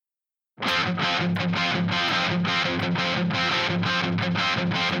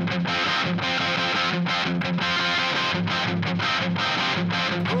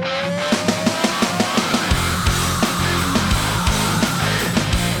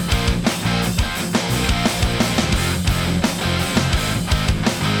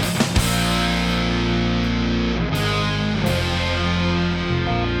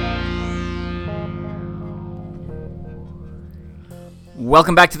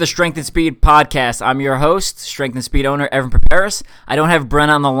Welcome back to the Strength and Speed podcast. I'm your host, Strength and Speed owner Evan Preparis. I don't have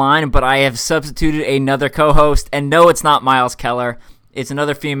Brent on the line, but I have substituted another co-host, and no, it's not Miles Keller. It's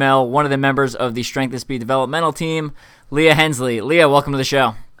another female, one of the members of the Strength and Speed developmental team, Leah Hensley. Leah, welcome to the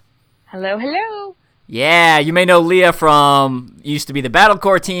show. Hello, hello. Yeah, you may know Leah from, used to be the Battle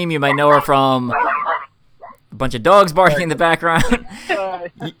Corps team. You might know her from a bunch of dogs barking in the background.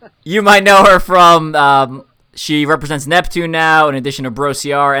 You might know her from... she represents Neptune now, in addition to Bro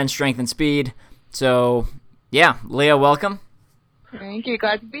CR and Strength and Speed. So, yeah, Leah, welcome. Thank you.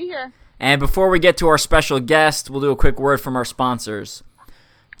 Glad to be here. And before we get to our special guest, we'll do a quick word from our sponsors.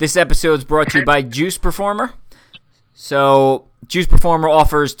 This episode is brought to you by Juice Performer. So, Juice Performer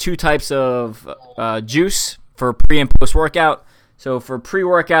offers two types of juice for pre- and post-workout. So, for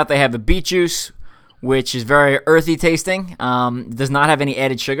pre-workout, they have a beet juice, which is very earthy tasting. Does not have any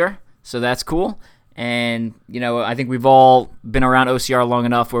added sugar, so that's cool. And, you know, I think we've all been around OCR long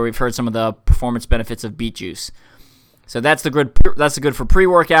enough where we've heard some of the performance benefits of beet juice. So that's the good for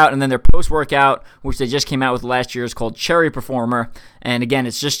pre-workout, and then their post-workout, which they just came out with last year, is called Cherry Performer. And again,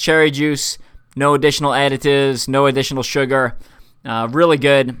 it's just cherry juice, no additional additives, no additional sugar. Really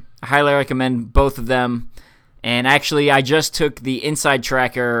good. I highly recommend both of them. And actually, I just took the Inside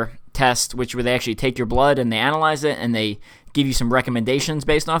Tracker test, which where they actually take your blood and they analyze it, and they give you some recommendations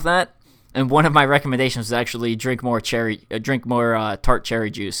based off that. And one of my recommendations was actually drink more tart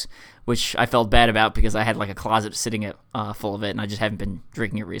cherry juice, which I felt bad about because I had like a closet sitting full of it, and I just haven't been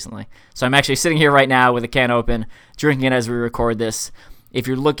drinking it recently. So I'm actually sitting here right now with a can open, drinking it as we record this. If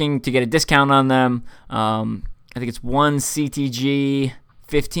you're looking to get a discount on them, I think it's 1 CTG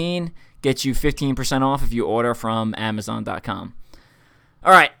 15 gets you 15% off if you order from Amazon.com.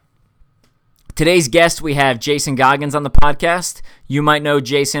 All right. Today's guest, we have Jason Goggins on the podcast. You might know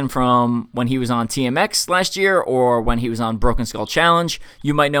Jason from when he was on TMX last year or when he was on Broken Skull Challenge.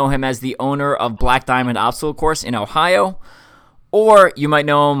 You might know him as the owner of Black Diamond Obstacle Course in Ohio. Or you might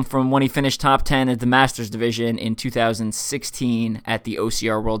know him from when he finished top 10 at the Masters Division in 2016 at the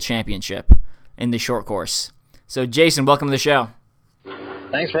OCR World Championship in the short course. So, Jason, welcome to the show.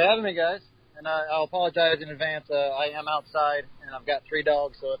 Thanks for having me, guys. And I'll apologize in advance. I am outside, and I've got 3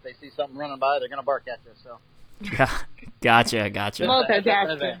 dogs, so if they see something running by, they're going to bark at you. So. Gotcha.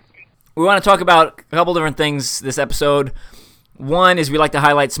 Multitasking. We want to talk about a couple different things this episode. One is we like to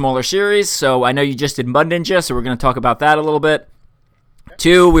highlight smaller series, so I know you just did Mud Ninja, so we're going to talk about that a little bit.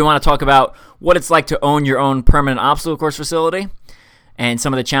 2, we want to talk about what it's like to own your own permanent obstacle course facility and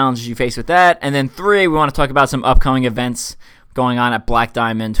some of the challenges you face with that. And then 3, we want to talk about some upcoming events going on at Black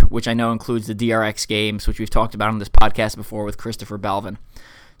Diamond, which I know includes the DRX games, which we've talked about on this podcast before with Christopher Balvin.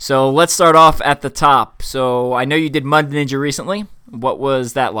 So let's start off at the top. So I know you did Mud Ninja recently. What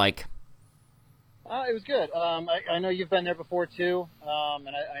was that like? It was good. I know you've been there before too, and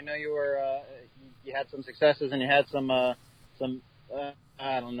I know you were you had some successes and you had some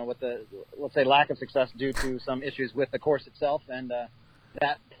I don't know let's say lack of success due to some issues with the course itself, and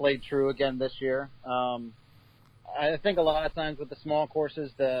that played true again this year. I think a lot of times with the small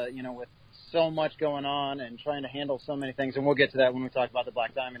courses, with so much going on and trying to handle so many things, and we'll get to that when we talk about the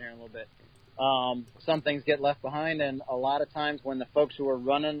Black Diamond here in a little bit, some things get left behind, and a lot of times when the folks who are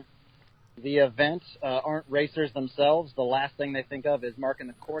running the event aren't racers themselves, the last thing they think of is marking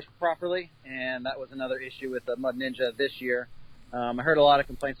the course properly, and that was another issue with the Mud Ninja this year. I heard a lot of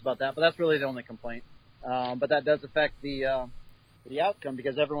complaints about that, but that's really the only complaint. But that does affect the outcome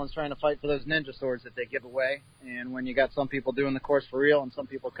because everyone's trying to fight for those ninja swords that they give away. And when you got some people doing the course for real and some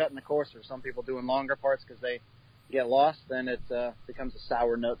people cutting the course or some people doing longer parts because they get lost, then it becomes a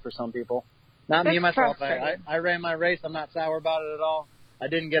sour note for some people. Not me myself. I ran my race. I'm not sour about it at all. I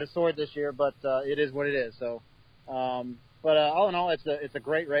didn't get a sword this year, but it is what it is. So, but all in all, it's a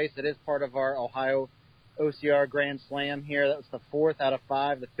great race. It is part of our Ohio OCR Grand Slam here. That was the 4th out of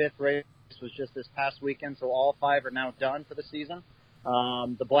 5. The 5th race was just this past weekend, so all 5 are now done for the season.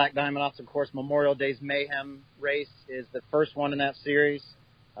 The Black Diamond Obstacle Course Memorial Day's Mayhem race is the first one in that series.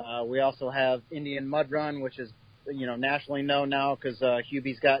 We also have Indian Mud Run, which is nationally known now because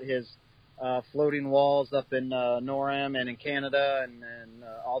Hubie's got his floating walls up in NORAM and in Canada and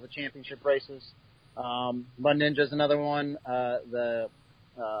all the championship races. Mud Ninja's another one.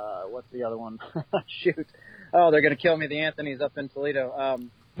 What's the other one? Shoot. Oh, they're going to kill me. The Anthony's up in Toledo.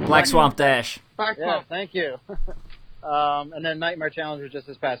 Black Swamp Dash. Black Yeah, Swamp. thank you. And then Nightmare Challenge was just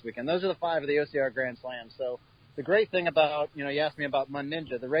this past weekend. Those are the 5 of the OCR Grand Slams. So the great thing about, you asked me about Mud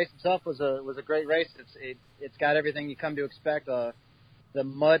Ninja. The race itself was a great race. It's got everything you come to expect. The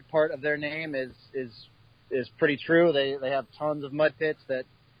mud part of their name is pretty true. They have tons of mud pits that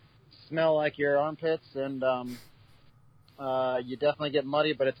smell like your armpits, and you definitely get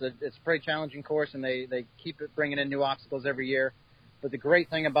muddy, but it's a pretty challenging course, and they keep bringing in new obstacles every year. But the great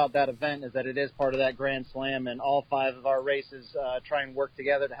thing about that event is that it is part of that Grand Slam, and all 5 of our races try and work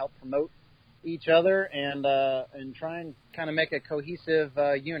together to help promote each other and try and kind of make a cohesive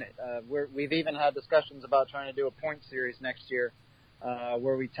unit. We've even had discussions about trying to do a point series next year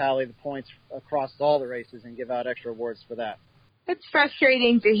where we tally the points across all the races and give out extra awards for that. It's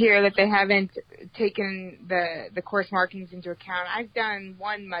frustrating to hear that they haven't taken the course markings into account. I've done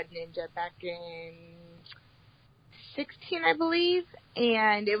one Mud Ninja back in 16, I believe,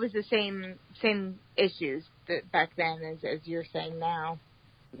 and it was the same issues back then as you're saying now.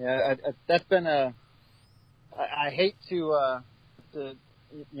 Yeah, that's been I hate to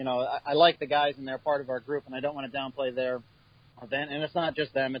I like the guys and they're part of our group, and I don't want to downplay their event. And it's not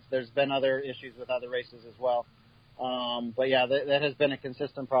just them; there's been other issues with other races as well. But yeah, that has been a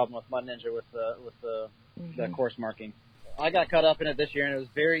consistent problem with Mud Ninja with the course marking. I got caught up in it this year, and it was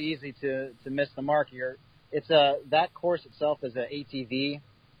very easy to miss the mark here. It's that course itself is an ATV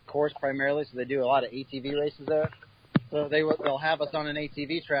course primarily, so they do a lot of ATV races there. So they'll have us on an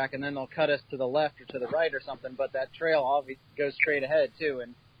ATV track, and then they'll cut us to the left or to the right or something. But that trail obviously goes straight ahead too,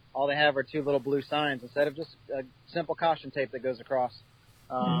 and all they have are 2 little blue signs instead of just a simple caution tape that goes across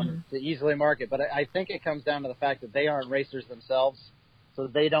to easily mark it. But I think it comes down to the fact that they aren't racers themselves, so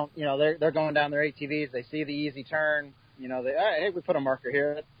they don't. They're going down their ATVs. They see the easy turn. Hey, we put a marker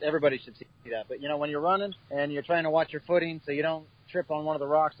here. Everybody should see that. But, when you're running and you're trying to watch your footing so you don't trip on one of the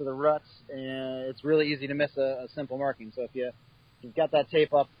rocks or the ruts, it's really easy to miss a simple marking. So if you've got that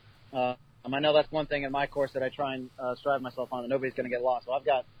tape up, I know that's one thing in my course that I try and strive myself on, that nobody's going to get lost. So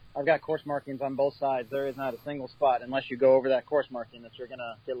I've got course markings on both sides. There is not a single spot, unless you go over that course marking, that you're going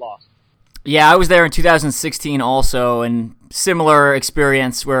to get lost. Yeah, I was there in 2016 also, and similar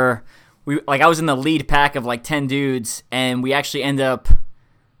experience where I was in the lead pack of 10 dudes, and we actually ended up,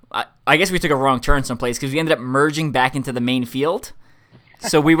 I guess we took a wrong turn someplace because we ended up merging back into the main field.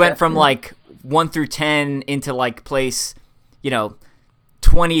 So we went from 1 through 10 into place,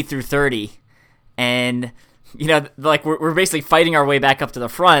 20 through 30, and we're basically fighting our way back up to the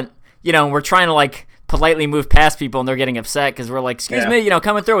front, and we're trying to politely move past people, and they're getting upset because we're excuse me,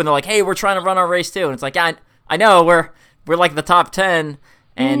 coming through, and they're hey, we're trying to run our race too, and it's I know we're the top 10.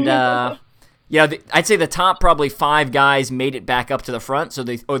 And, I'd say the top probably 5 guys made it back up to the front, so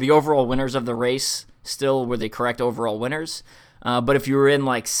the overall winners of the race still were the correct overall winners. But if you were in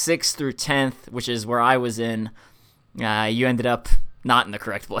 6th through 10th, which is where I was in, you ended up not in the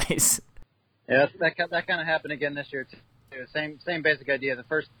correct place. Yeah, that kind of happened again this year too. Same basic idea.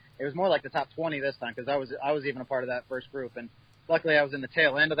 It was more like the top 20 this time, because I was even a part of that first group, and luckily I was in the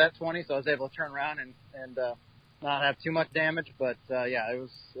tail end of that 20, so I was able to turn around and not have too much damage, but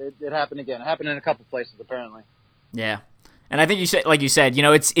it happened again. It happened in a couple places apparently. Yeah, and I think you said,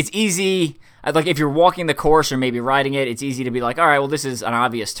 it's easy. If you're walking the course or maybe riding it, it's easy to be all right, well, this is an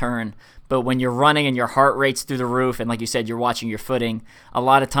obvious turn. But when you're running and your heart rate's through the roof, and like you said, you're watching your footing, a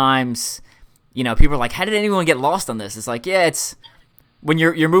lot of times, people are how did anyone get lost on this? It's it's when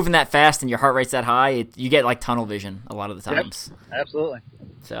you're moving that fast and your heart rate's that high, you get tunnel vision a lot of the times. Yep, absolutely.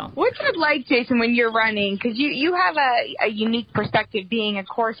 So, what's it like, Jason, when you're running? Because you have a unique perspective being a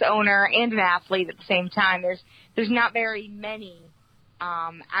course owner and an athlete at the same time. There's not very many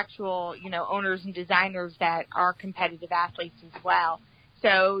actual owners and designers that are competitive athletes as well.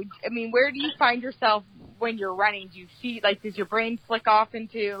 So, where do you find yourself when you're running? Do you see does your brain flick off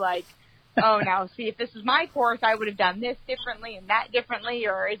into oh, now see, if this was my course, I would have done this differently and that differently,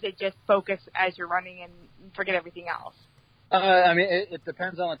 or is it just focus as you're running and forget everything else? It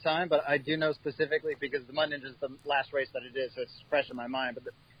depends on the time, but I do know specifically because the Mud Ninja is the last race that it is, so it's fresh in my mind.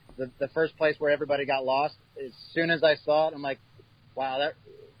 But the first place where everybody got lost, as soon as I saw it, I'm wow,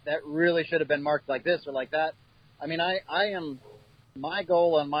 that really should have been marked like this or like that. My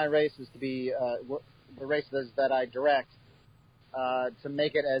goal on my race is to be the races that I direct, to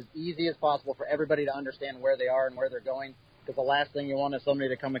make it as easy as possible for everybody to understand where they are and where they're going, because the last thing you want is somebody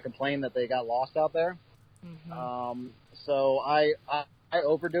to come and complain that they got lost out there. Mm-hmm. So I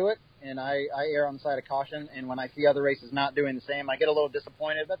overdo it, and I err on the side of caution, and when I see other races not doing the same, I get a little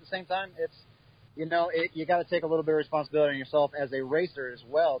disappointed, but at the same time, it's you got to take a little bit of responsibility on yourself as a racer as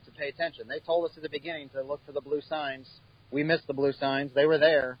well to pay attention. They told us at the beginning to look for the blue signs. We missed the blue signs. They were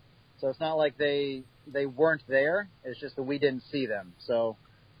there. So it's not like they weren't there. It's just that we didn't see them. So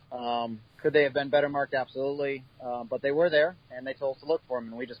could they have been better marked? Absolutely. But they were there, and they told us to look for them,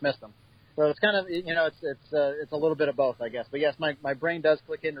 and we just missed them. So it's kind of, it's a little bit of both, I guess. But, yes, my brain does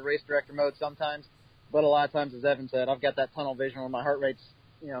click into race director mode sometimes. But a lot of times, as Evan said, I've got that tunnel vision where my heart rate's,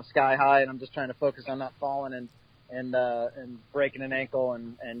 sky high, and I'm just trying to focus on not falling and breaking an ankle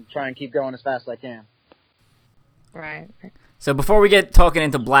and try and keep going as fast as I can. Right. So before we get talking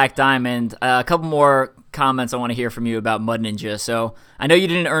into Black Diamond, a couple more comments I want to hear from you about Mud Ninja. So I know you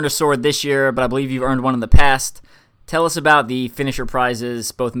didn't earn a sword this year, but I believe you've earned one in the past. Tell us about the finisher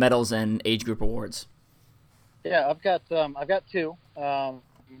prizes, both medals and age group awards. Yeah, I've got two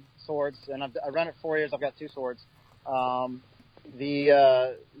swords, and I run it 4 years. I've got two swords.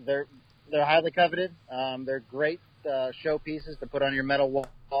 They're highly coveted. They're great showpieces to put on your medal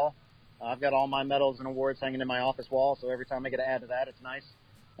wall. I've got all my medals and awards hanging in my office wall, so every time I get to add to that, it's nice.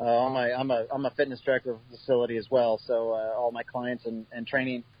 I'm a fitness director of a facility as well, so all my clients and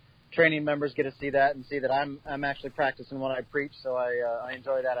training members get to see that and see that I'm actually practicing what I preach. So I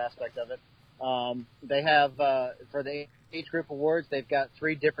enjoy that aspect of it. They have for the age group awards, they've got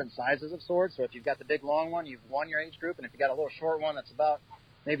 3 different sizes of swords. So if you've got the big long one, you've won your age group, and if you got a little short one that's about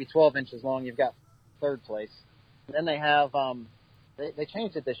maybe 12 inches long, you've got 3rd place. And then they have they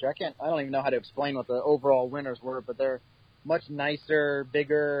changed it this year. I don't even know how to explain what the overall winners were, but they're much nicer,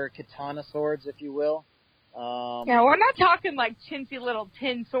 bigger katana swords, if you will. Yeah, we're not talking like chintzy little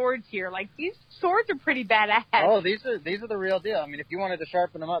tin swords here. Like, these swords are pretty badass. Oh, these are the real deal. I mean, if you wanted to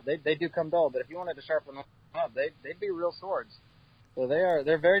sharpen them up, they do come dull, but if you wanted to sharpen them up, they'd be real swords. So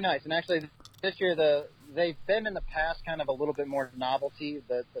they're very nice. And actually, this year they've been in the past kind of a little bit more novelty.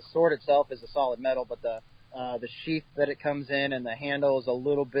 The sword itself is a solid metal, but the sheath that it comes in and the handle is a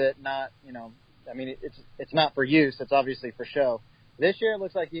little bit not, I mean, it's not for use. It's obviously for show. This year, it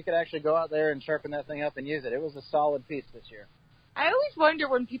looks like you could actually go out there and sharpen that thing up and use it. It was a solid piece this year. I always wonder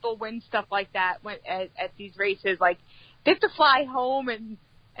when people win stuff like that at these races, like, they have to fly home and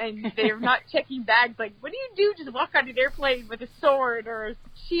they're not checking bags. Like, what do you do? Just walk on an airplane with a sword or a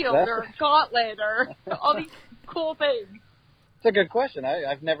shield or a gauntlet or all these cool things? It's a good question.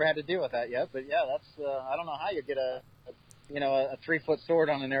 I've never had to deal with that yet, but yeah, that's I don't know how you get a 3-foot sword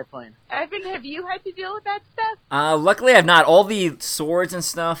on an airplane. Evan, have you had to deal with that stuff? Luckily, I've not. All the swords and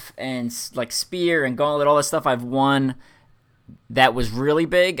stuff, and like spear and gauntlet, all that stuff I've won that was really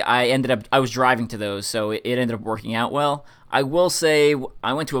big. I was driving to those, so it ended up working out well. I will say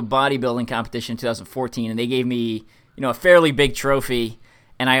I went to a bodybuilding competition in 2014, and they gave me a fairly big trophy,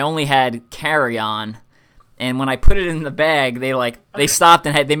 and I only had carry-on. And when I put it in the bag, they stopped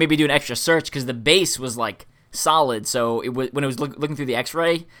and they made me do an extra search because the base was like solid. So when it was looking through the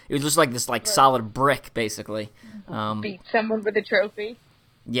X-ray, it was just like this solid brick basically. Beat someone with a trophy.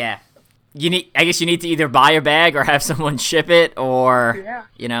 Yeah, I guess you need to either buy a bag or have someone ship it, or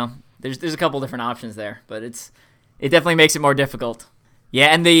there's a couple different options there, but it definitely makes it more difficult. Yeah,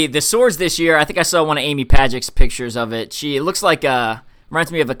 and the swords this year, I think I saw one of Amy Pagic's pictures of it. It looks like reminds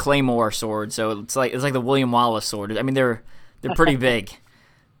me of a Claymore sword, so it's like the William Wallace sword. I mean, they're pretty big.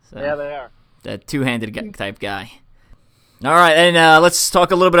 So, yeah, they are. That two-handed type guy. All right, and let's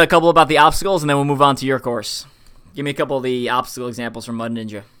talk a couple about the obstacles, and then we'll move on to your course. Give me a couple of the obstacle examples from Mud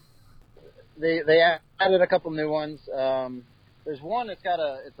Ninja. They added a couple new ones. There's one that's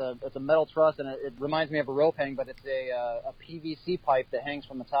it's a metal truss, and it reminds me of a rope hang, but it's a PVC pipe that hangs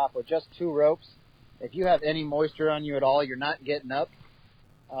from the top with just 2 ropes. If you have any moisture on you at all, you're not getting up.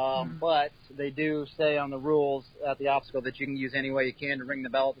 But they do say on the rules at the obstacle that you can use any way you can to ring the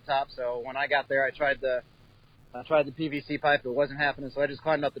bell at the top. So when I got there, I tried the PVC pipe. It wasn't happening, so I just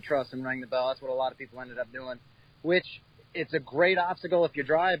climbed up the truss and rang the bell. That's what a lot of people ended up doing, which it's a great obstacle if you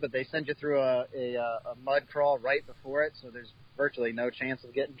drive, but they send you through a mud crawl right before it, so there's virtually no chance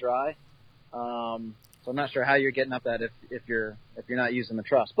of getting dry. So I'm not sure how you're getting up that if you're not using the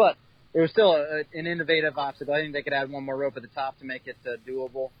truss, but it was still an innovative obstacle. I think they could add one more rope at the top to make it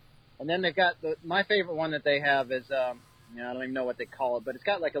doable. And then they've got my favorite one that they have is, I don't even know what they call it, but it's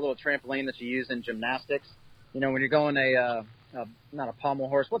got like a little trampoline that you use in gymnastics. When you're going not a pommel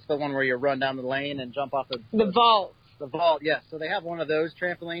horse. What's the one where you run down the lane and jump off the vault? The vault, yes. So they have one of those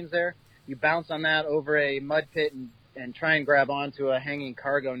trampolines there. You bounce on that over a mud pit and try and grab onto a hanging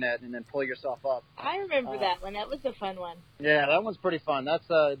cargo net and then pull yourself up. I remember that one. That was a fun one. Yeah, that one's pretty fun. That's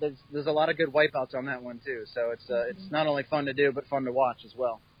there's a lot of good wipeouts on that one too. So it's not only fun to do but fun to watch as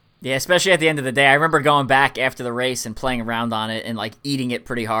well. Yeah, especially at the end of the day. I remember going back after the race and playing around on it and like eating it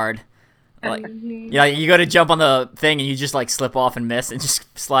pretty hard. Like, you go to jump on the thing and you just like slip off and miss and just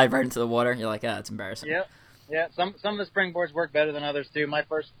slide right into the water. You're like, it's embarrassing. Yeah. Some of the springboards work better than others too. My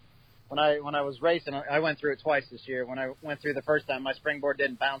first, when I was racing, I went through it twice this year. When I went through the first time, my springboard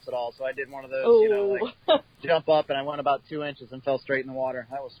didn't bounce at all, so I did one of those, jump up, and I went about 2 inches and fell straight in the water.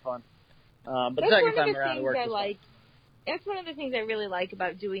 That was fun. But the second time around, it worked. That's one of the things I really like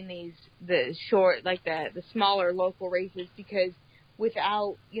about doing the short, like the smaller local races, because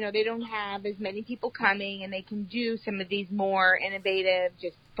without, they don't have as many people coming, and they can do some of these more innovative,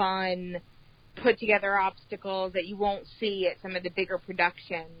 just fun, put together obstacles that you won't see at some of the bigger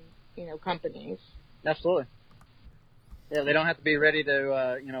production, companies. Absolutely. Yeah, they don't have to be ready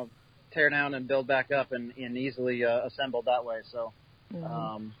to, tear down and build back up and easily assembled that way. So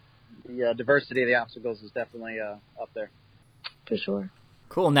the diversity of the obstacles is definitely up there. For sure.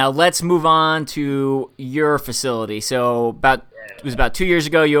 Cool. Now let's move on to your facility. So it was about 2 years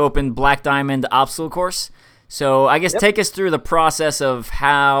ago you opened Black Diamond Obstacle Course. So I guess take us through the process of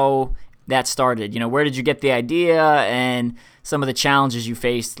how that started. Where did you get the idea and some of the challenges you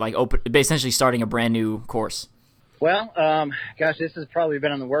faced, like essentially starting a brand new course? Well, this has probably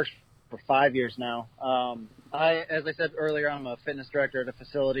been in the works for 5 years now. As I said earlier, I'm a fitness director at a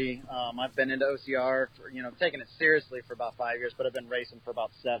facility. I've been into OCR for, taking it seriously for about 5 years, but I've been racing for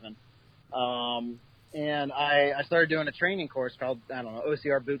about 7. And I started doing a training course called,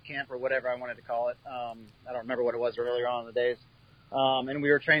 OCR Boot Camp or whatever I wanted to call it. I don't remember what it was earlier on in the days. And we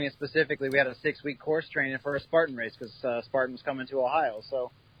were training specifically. We had a 6-week course training for a Spartan race because Spartan was coming to Ohio.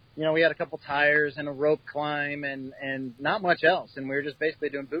 So, we had a couple tires and a rope climb and not much else. And we were just basically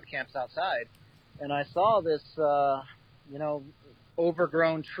doing boot camps outside. And I saw this,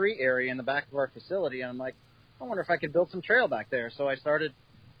 overgrown tree area in the back of our facility. And I'm like, I wonder if I could build some trail back there. So I started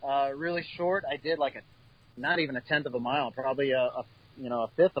really short. I did like not even a 1/10 of a mile, probably a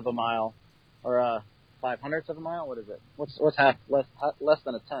 1/5 of a mile or a 5/100 of a mile. What is it? What's half less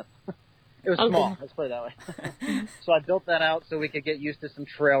than a 1/10? It was small. Let's put it that way. So I built that out so we could get used to some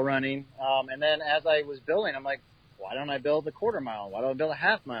trail running. And then as I was building, I'm like, why don't I build a 1/4 mile? Why don't I build a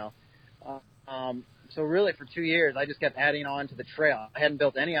 1/2 mile? So really for 2 years, I just kept adding on to the trail. I hadn't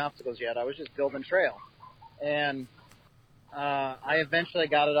built any obstacles yet. I was just building trail. And I eventually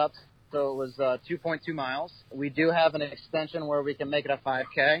got it up. So it was 2.2 miles. We do have an extension where we can make it a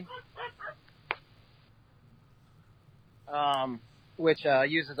 5K. Which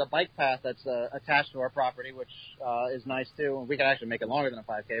uses a bike path that's attached to our property, which is nice too. We could actually make it longer than a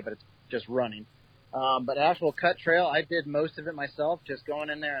 5K, but it's just running. But actual cut trail, I did most of it myself, just going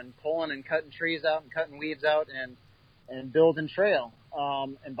in there and pulling and cutting trees out and cutting weeds out and building trail.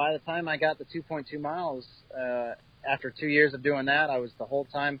 And by the time I got the 2.2 miles, after 2 years of doing that, I was the whole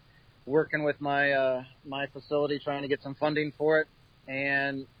time working with my facility trying to get some funding for it.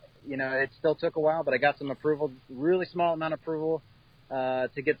 And, it still took a while, but I got some approval, really small amount of approval,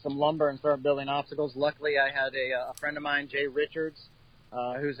 to get some lumber and start building obstacles. Luckily, I had a friend of mine, Jay Richards,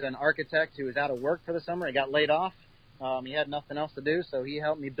 who's an architect who was out of work for the summer. He got laid off. He had nothing else to do, so he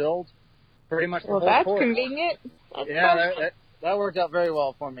helped me build pretty much the whole course. Well, that's convenient. That worked out very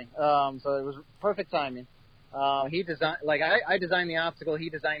well for me. So it was perfect timing. He designed, I designed the obstacle. He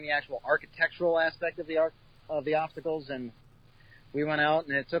designed the actual architectural aspect of the obstacles, and we went out,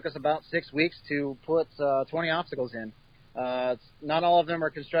 and it took us about 6 weeks to put 20 obstacles in. Not all of them are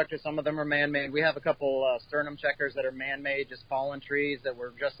constructed. Some of them are man-made. We have a couple sternum checkers that are man-made, just fallen trees that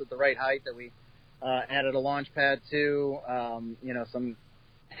were just at the right height that we added a launch pad to, some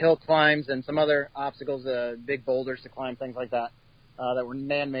hill climbs and some other obstacles, big boulders to climb, things like that, that were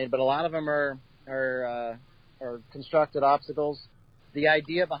man-made. But a lot of them are constructed obstacles. The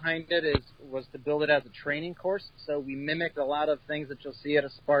idea behind it was to build it as a training course. So we mimicked a lot of things that you'll see at a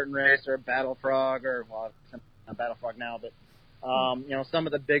Spartan race or a Battle Frog or, well, not Battle Frog now, but, some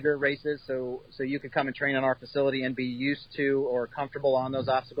of the bigger races. So you could come and train in our facility and be used to or comfortable on those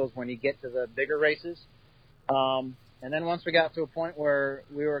obstacles when you get to the bigger races. And then once we got to a point where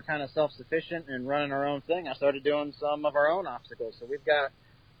we were kind of self-sufficient and running our own thing, I started doing some of our own obstacles. So we've got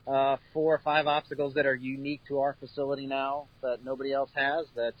 4 or 5 obstacles that are unique to our facility now that nobody else has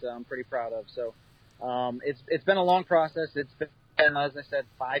that I'm pretty proud of. So it's been a long process. It's been, as I said,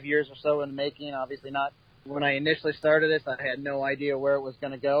 5 years or so in the making. Obviously not when I initially started this. I had no idea where it was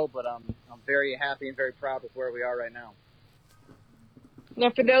going to go, but I'm very happy and very proud with where we are right now. Now,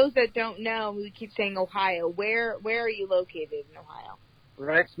 for those that don't know, we keep saying Ohio. Where are you located in Ohio?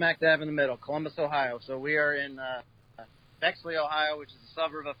 Right smack dab in the middle, Columbus, Ohio. So we are in Bexley, Ohio, which is a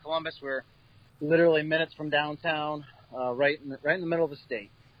suburb of Columbus. We're literally minutes from downtown, right in the middle of the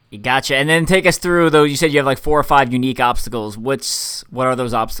state. You gotcha. And then take us through, though, you said you have like 4 or 5 unique obstacles. What are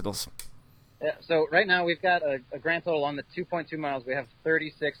those obstacles? Yeah, so right now we've got a grand total on the 2.2 miles. We have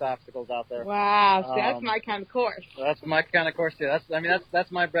 36 obstacles out there. Wow, so that's my kind of course. That's my kind of course too.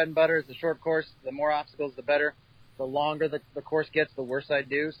 That's my bread and butter. It's a short course. The more obstacles, the better. The longer the course gets, the worse I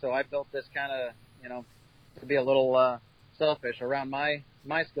do. So I built this kind of, to be a little selfish around my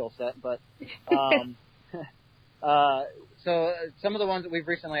skill set. But so some of the ones that we've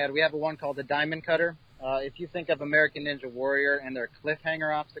recently had, we have one called the Diamond Cutter. If you think of American Ninja Warrior and their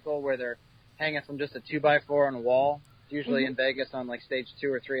cliffhanger obstacle where they're hanging from just a 2x4 on a wall, it's usually in Vegas on like stage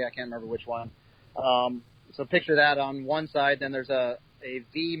 2 or 3. I can't remember which one. So picture that on one side. Then there's a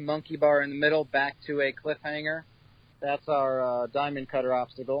V monkey bar in the middle back to a cliffhanger. That's our Diamond Cutter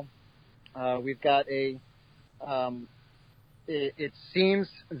obstacle. We've got it seems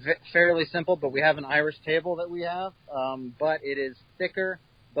fairly simple, but we have an Irish table that we have, but it is thicker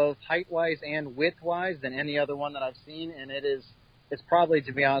both height-wise and width-wise than any other one that I've seen, and it's probably,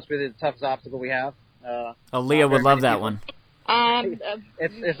 to be honest with you, the toughest obstacle we have. Leah would love that one.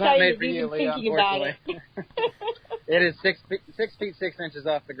 It's not made for you, Leah, unfortunately. It is 6 feet 6 inches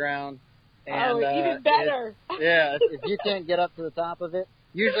off the ground. And, even better. If you can't get up to the top of it,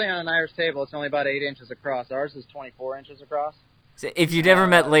 usually on an Irish table, it's only about 8 inches across. Ours is 24 inches across. So if you've never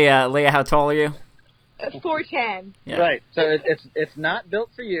met Leah, how tall are you? 4'10". Yeah. Right. So it's not built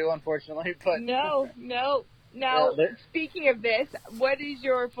for you, unfortunately. But No. Now, speaking of this, what is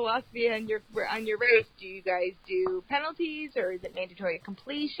your philosophy on your race? Do you guys do penalties, or is it mandatory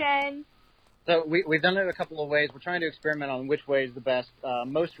completion? So we've done it a couple of ways. We're trying to experiment on which way is the best.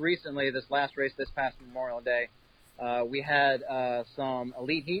 Most recently, this last race, this past Memorial Day, we had some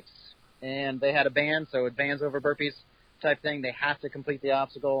elite heats, and they had a band, so it bands over burpees type thing. They have to complete the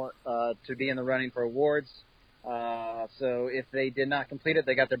obstacle to be in the running for awards. So if they did not complete it,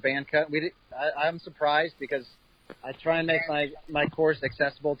 they got their band cut. I'm surprised because I try and make my course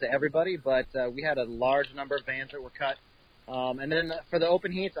accessible to everybody, but we had a large number of bands that were cut. And then for the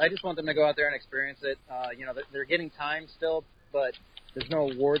open heats, I just want them to go out there and experience it. They're getting time still, but there's no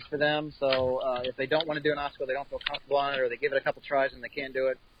awards for them. So if they don't want to do an obstacle, they don't feel comfortable on it, or they give it a couple tries and they can't do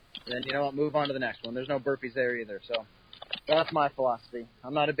it, then you know what, move on to the next one. There's no burpees there either. So that's my philosophy.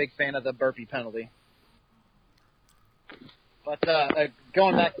 I'm not a big fan of the burpee penalty. But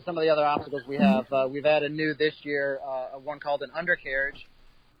going back to some of the other obstacles we have, we've added new this year, one called an undercarriage,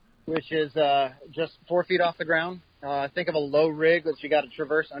 which is just 4 feet off the ground. Think of a low rig that you got to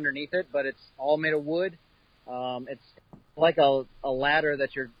traverse underneath it, but it's all made of wood. It's like a ladder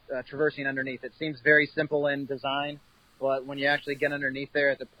that you're traversing underneath. It seems very simple in design, but when you actually get underneath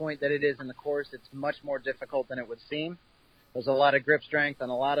there at the point that it is in the course, it's much more difficult than it would seem. There's a lot of grip strength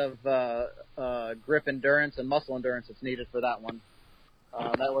and a lot of grip endurance and muscle endurance that's needed for that one.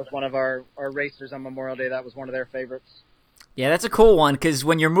 That was one of our racers on Memorial Day. That was one of their favorites. Yeah, that's a cool one because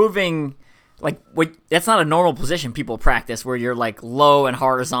when you're moving, that's not a normal position people practice where you're like low and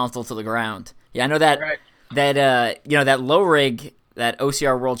horizontal to the ground. Yeah, I know that that low rig that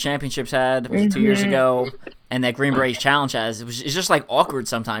OCR World Championships had 2 years ago, and that Green Berets Challenge has. It's just like awkward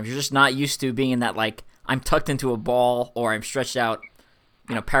sometimes. You're just not used to being in that I'm tucked into a ball or I'm stretched out,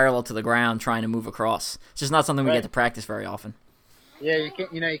 parallel to the ground trying to move across. It's just not something we get to practice very often. Yeah, you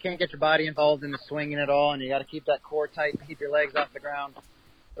can't get your body involved in the swinging at all, and you got to keep that core tight and keep your legs off the ground.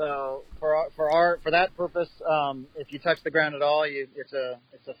 So for that purpose, if you touch the ground at all, it's a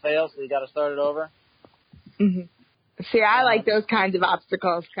fail. So you got to start it over. Mm-hmm. See, I like those kinds of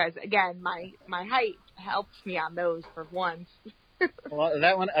obstacles because again, my height helps me on those for once. Well,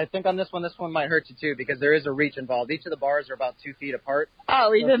 that one, I think on this one might hurt you too because there is a reach involved. Each of the bars are about 2 feet apart.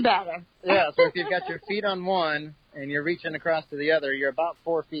 Oh, even better. Yeah, so if you've got your feet on one and you're reaching across to the other, you're about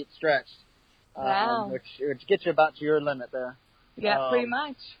 4 feet stretched. Wow. Which gets you about to your limit there. Yeah, pretty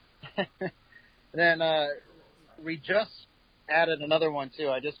much. Then we just added another one too.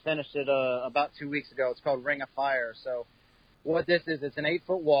 I just finished it about 2 weeks ago. It's called Ring of Fire. So what this is, it's an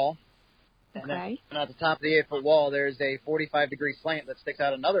 8-foot wall. Okay. And at the top of the 8-foot wall, there's a 45-degree slant that sticks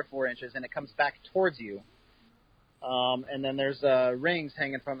out another 4 inches, and it comes back towards you. And then there's rings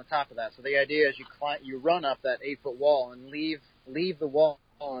hanging from the top of that. So the idea is you run up that 8-foot wall and leave the wall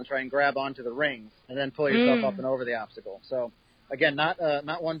and try and grab onto the rings, and then pull yourself up and over the obstacle. So again, not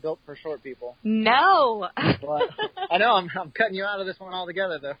one built for short people. No. But I know I'm cutting you out of this one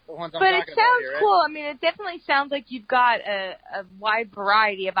altogether, the ones I'm talking about here. But it sounds cool. I mean, it definitely sounds like you've got a wide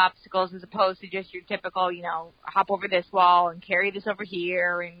variety of obstacles as opposed to just your typical, hop over this wall and carry this over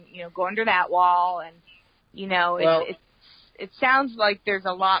here and, go under that wall. And, it sounds like there's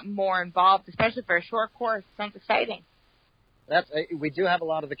a lot more involved, especially for a short course. It sounds exciting. We do have a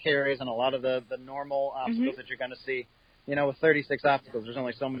lot of the carries and a lot of the normal obstacles that you're going to see. with 36 obstacles, there's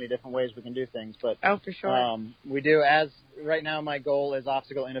only so many different ways we can do things. But oh, for sure. We do, right now my goal is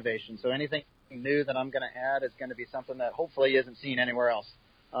obstacle innovation. So anything new that I'm going to add is going to be something that hopefully isn't seen anywhere else.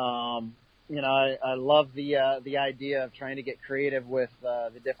 I love the idea of trying to get creative with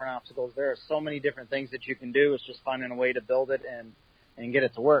the different obstacles. There are so many different things that you can do. It's just finding a way to build it and get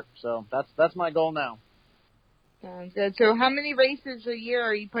it to work. So that's my goal now. Sounds good. So how many races a year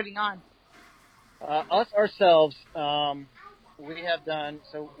are you putting on? Us ourselves, we've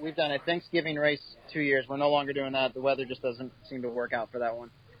done a Thanksgiving race 2 years. We're no longer doing that. The weather just doesn't seem to work out for that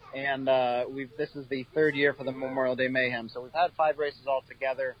one. And this is the third year for the Memorial Day Mayhem. So we've had 5 races all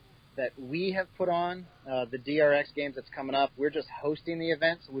together that we have put on. The DRX games that's coming up, we're just hosting the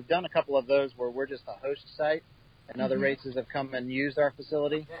event. So we've done a couple of those where we're just a host site, and other races have come and used our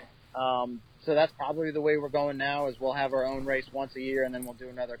facility. So that's probably the way we're going now, is we'll have our own race once a year, and then we'll do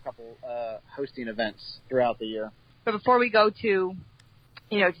another couple hosting events throughout the year. But before we go to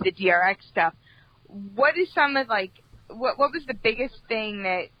the DRX stuff, what is some of what was the biggest thing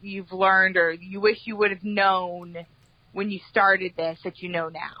that you've learned or you wish you would have known when you started this that you know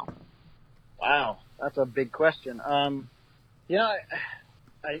now? Wow, that's a big question. I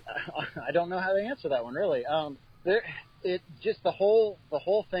don't know how to answer that one, really. The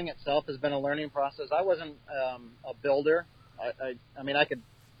whole thing itself has been a learning process. I wasn't a builder. I could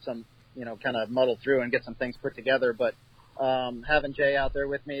kind of muddle through and get some things put together, but having Jay out there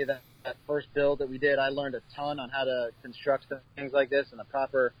with me, that first build that we did, I learned a ton on how to construct things like this and the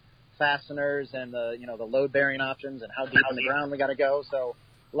proper fasteners and the load bearing options and how deep in the ground we got to go. So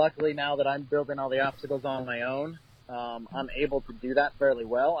luckily now that I'm building all the obstacles on my own, I'm able to do that fairly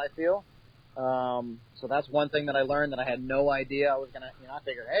well, I feel. So that's one thing that I learned that I had no idea I was going to, I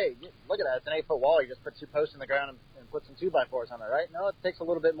figured, hey, look at that. It's an 8-foot wall. You just put 2 posts in the ground and put some 2x4s on it, right? No, it takes a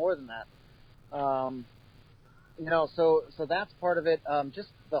little bit more than that. So that's part of it. Just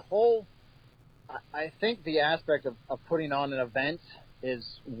the whole, I think the aspect of putting on an event is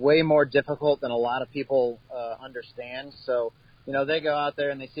way more difficult than a lot of people understand. So, they go out there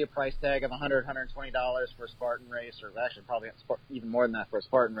and they see a price tag of $100, $120 for a Spartan race, or actually probably even more than that for a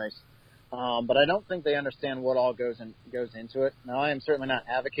Spartan race. But I don't think they understand what all goes into it. Now, I am certainly not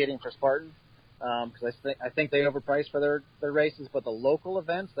advocating for Spartan because I think they overprice for their races. But the local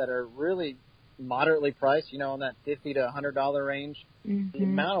events that are really moderately priced, in that $50 to $100 range, the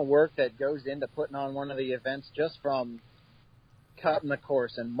amount of work that goes into putting on one of the events, just from cutting the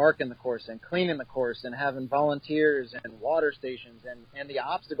course and marking the course and cleaning the course and having volunteers and water stations and the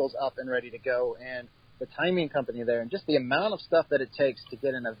obstacles up and ready to go and the timing company there, and just the amount of stuff that it takes to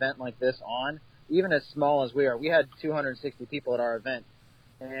get an event like this on, even as small as we are. We had 260 people at our event,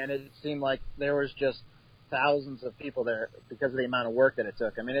 and it seemed like there was just thousands of people there because of the amount of work that it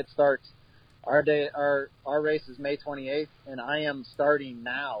took. It starts, our race is May 28th, and I am starting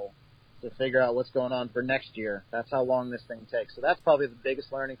now to figure out what's going on for next year. That's how long this thing takes. So that's probably the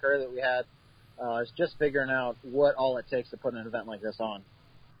biggest learning curve that we had, is just figuring out what all it takes to put an event like this on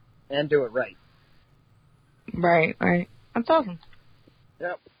and do it right. Right. That's awesome.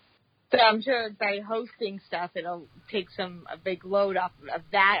 Yep. So I'm sure by hosting stuff, it'll take a big load off of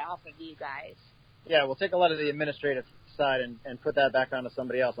you guys. Yeah, we'll take a lot of the administrative side and put that back onto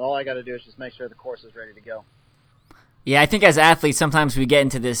somebody else. All I got to do is just make sure the course is ready to go. Yeah, I think as athletes, sometimes we get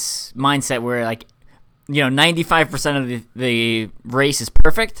into this mindset where, 95% of the race is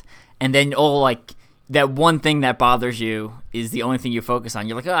perfect, and then that one thing that bothers you is the only thing you focus on.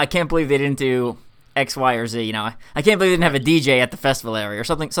 You're like, oh, I can't believe they didn't do X, Y, or Z. I can't believe they didn't have a DJ at the festival area or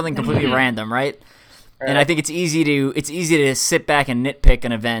something completely random, right? And I think it's easy to sit back and nitpick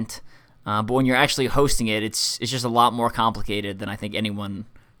an event, but when you're actually hosting it, it's just a lot more complicated than I think anyone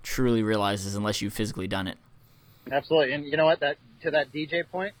truly realizes unless you've physically done it. Absolutely, and you know what? To that DJ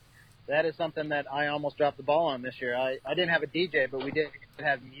point, that is something that I almost dropped the ball on this year. I didn't have a DJ, but we did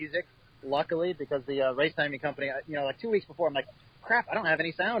have music, luckily, because the race timing company, 2 weeks before, I'm like, crap, I don't have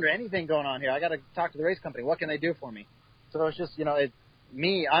any sound or anything going on here. I got to talk to the race company. What can they do for me? So it's just,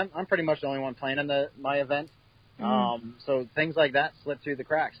 I'm pretty much the only one playing in my event. So things like that slip through the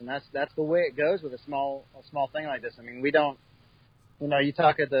cracks, and that's the way it goes with a small thing like this. We don't, you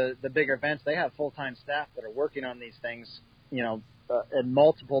talk at the bigger events, they have full-time staff that are working on these things, in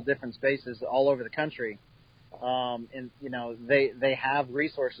multiple different spaces all over the country. And they have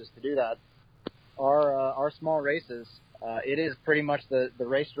resources to do that. Our small races, it is pretty much the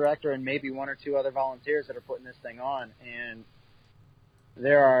race director and maybe 1 or 2 other volunteers that are putting this thing on. And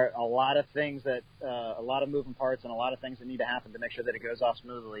there are a lot of things a lot of moving parts and a lot of things that need to happen to make sure that it goes off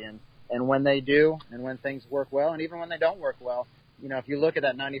smoothly. And when they do, and when things work well, and even when they don't work well, if you look at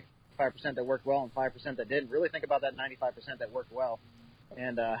that 95% 95% that worked well and 5% that didn't. Really think about that 95% that worked well,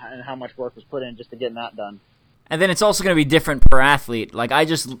 and how much work was put in just to get that done. And then it's also going to be different per athlete. Like, I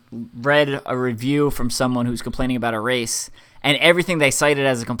just read a review from someone who's complaining about a race, and everything they cited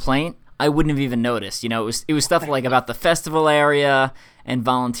as a complaint, I wouldn't have even noticed. It was stuff like about the festival area and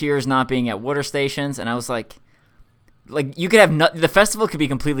volunteers not being at water stations, and I was like you could have the festival could be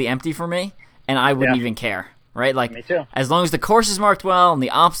completely empty for me, and I wouldn't even care, right? Like, me too. As long as the course is marked well and the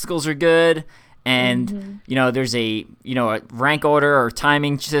obstacles are good, and there's a rank order or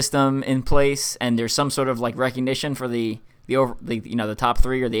timing system in place, and there's some sort of like recognition for the top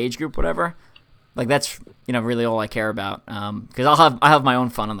three or the age group, whatever. Like, that's really all I care about, because I have my own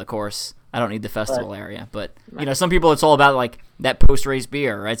fun on the course. I don't need the festival area, but some people, it's all about like that post race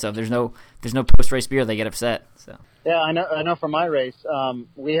beer, right? So if there's no post race beer, they get upset. So yeah, I know. For my race,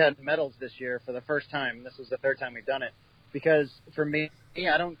 we had medals this year for the first time. This was the third time we've done it, because for me,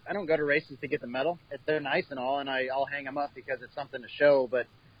 I don't go to races to get the medal. They're nice and all, and I'll hang them up because it's something to show. But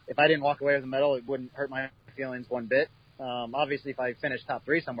if I didn't walk away with a medal, it wouldn't hurt my feelings one bit. Obviously, if I finish top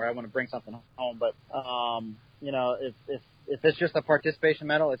 3 somewhere, I want to bring something home. But if it's just a participation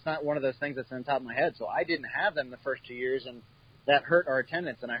medal, it's not one of those things that's on the top of my head. So I didn't have them the first 2 years, and that hurt our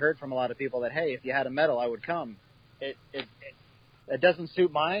attendance. And I heard from a lot of people that, hey, if you had a medal, I would come. It doesn't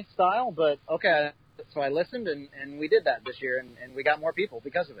suit my style, but okay. So I listened, and we did that this year, and we got more people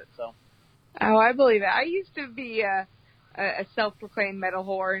because of it. So. Oh, I believe it. I used to be a self-proclaimed medal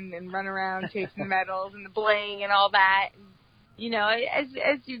whore and run around chasing medals and the bling and all that.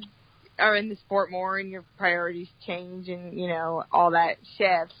 As you are in the sport more and your priorities change and, all that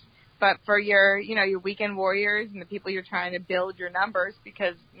shifts. But for your weekend warriors and the people you're trying to build your numbers,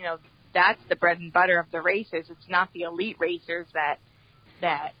 because, that's the bread and butter of the races. It's not the elite racers that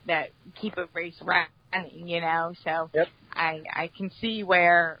keep a race running, So yep. I can see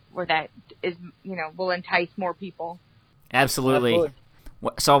where that is, will entice more people. Absolutely.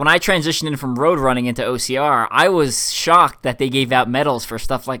 So when I transitioned in from road running into OCR, I was shocked that they gave out medals for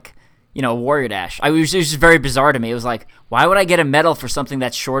stuff like, Warrior Dash. It was just very bizarre to me. It was like, why would I get a medal for something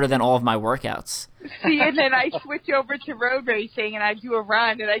that's shorter than all of my workouts? See, and then I switch over to road racing, and I do a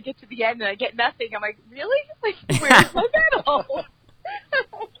run, and I get to the end, and I get nothing. I'm like, really? Like, where's my medal?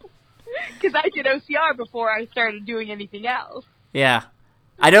 Because I did OCR before I started doing anything else. Yeah.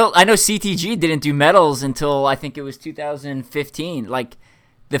 I know CTG didn't do medals until I think it was 2015. Like,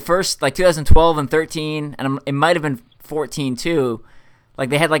 the first, 2012 and 13, and it might have been 14 too. Like,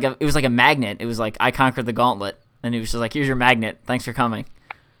 they had it was like a magnet. It was like, I conquered the gauntlet. And it was just like, here's your magnet. Thanks for coming.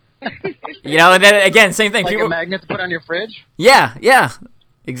 And then again, same thing. Like a magnet to put on your fridge? Yeah,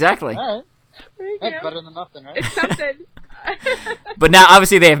 exactly. All right. That's better than nothing, right? It's something. But now,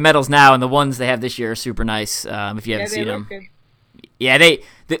 obviously, they have medals now, and the ones they have this year are super nice, if you haven't seen them. Good. Yeah,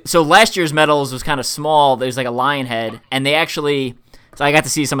 so last year's medals was kind of small. There's like a lion head, and they actually, so I got to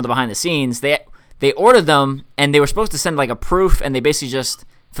see some of the behind the scenes. They ordered them, and they were supposed to send like a proof, and they basically just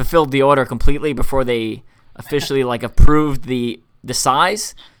fulfilled the order completely before they officially approved the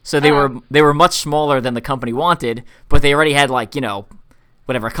size. So they were much smaller than the company wanted, but they already had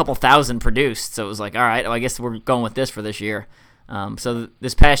a couple thousand produced. So it was like, all right, I guess we're going with this for this year. So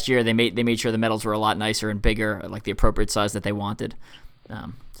this past year they made sure the medals were a lot nicer and bigger, like the appropriate size that they wanted.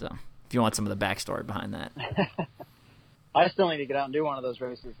 So if you want some of the backstory behind that. I still need to get out and do one of those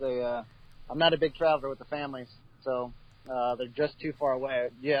races. I'm not a big traveler with the families, so they're just too far away.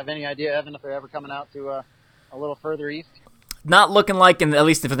 Do you have any idea, Evan, if they're ever coming out to a little further east? Not looking like, at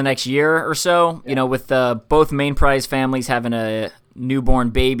least for the next year or so. Yeah. With both main prize families having a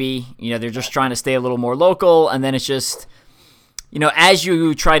newborn baby, they're just trying to stay a little more local, and then it's just, as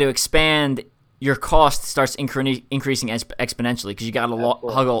you try to expand, your cost starts increasing exponentially because you got to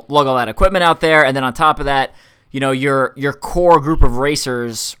lug all that equipment out there, and then on top of that, your core group of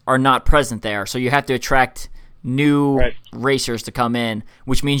racers are not present there, so you have to attract new racers to come in,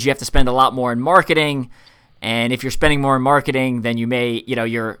 which means you have to spend a lot more in marketing. And if you're spending more in marketing, then you may,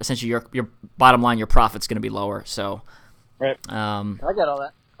 your bottom line, your profit's going to be lower. So, right. I got all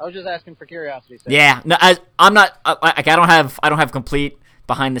that. I was just asking for curiosity's sake. Yeah, no, I'm not. I don't have complete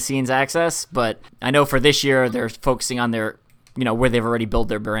behind the scenes access, but I know for this year they're focusing on their, where they've already built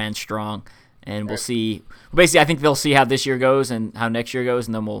their brand strong, and we'll see. Basically, I think they'll see how this year goes and how next year goes,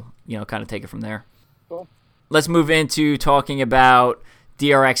 and then we'll, kind of take it from there. Cool. Let's move into talking about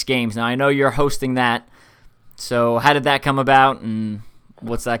DRX Games. Now, I know you're hosting that. So how did that come about, and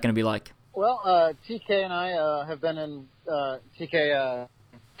what's that going to be like? Well, TK and I have been in TK. I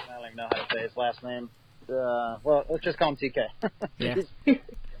don't even know how to say his last name. Well, let's just call him TK. Yeah.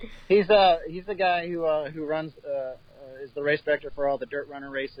 He's the guy who runs is the race director for all the Dirt Runner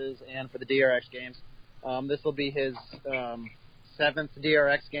races and for the DRX games. This will be his 7th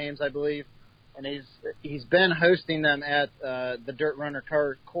DRX games, I believe, and he's been hosting them at the Dirt Runner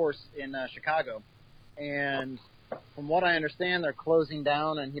course in Chicago. And from what I understand, they're closing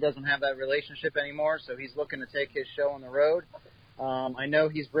down, and he doesn't have that relationship anymore, so he's looking to take his show on the road. I know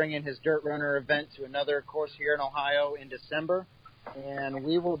he's bringing his Dirt Runner event to another course here in Ohio in December, and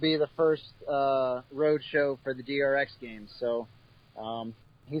we will be the first road show for the DRX games. So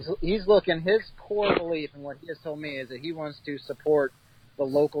he's looking. His core belief and what he has told me is that he wants to support the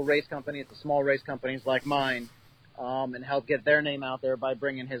local race companies, the small race companies like mine, and help get their name out there by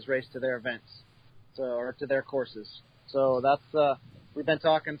bringing his race to their events, or to their courses. So that's we've been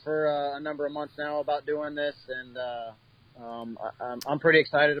talking for a number of months now about doing this, and I'm pretty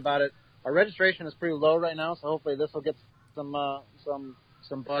excited about it. Our registration is pretty low right now, so hopefully this will get some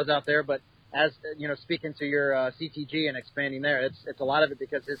buzz out there. But as you know, speaking to your CTG and expanding there, it's a lot of it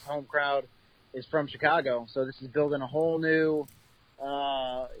because his home crowd is from Chicago, so this is building a whole new,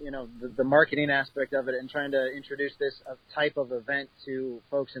 the marketing aspect of it, and trying to introduce this type of event to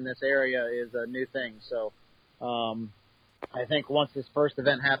folks in this area is a new thing. So I think once this first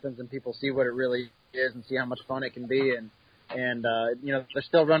event happens and people see what it really is and see how much fun it can be, and they're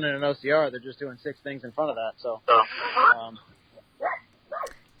still running an OCR, they're just doing 6 things in front of that.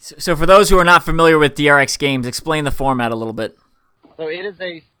 So for those who are not familiar with DRX games, explain the format a little bit. So it is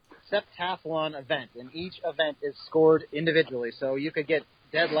a septathlon event, and each event is scored individually. So you could get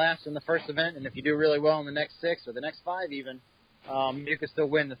dead last in the first event, and if you do really well in the next 6 or the next 5 even, you could still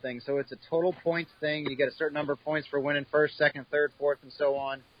win the thing. So it's a total points thing. You get a certain number of points for winning first, second, third, fourth, and so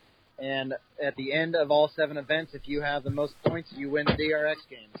on. And at the end of all 7 events, if you have the most points, you win the DRX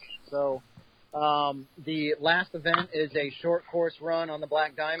games. So the last event is a short course run on the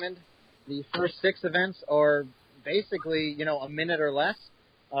Black Diamond. The first 6 events are basically, a minute or less.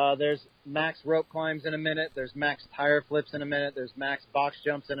 There's max rope climbs in a minute. There's max tire flips in a minute. There's max box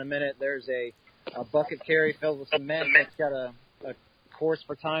jumps in a minute. There's a bucket carry filled with cement that's got a course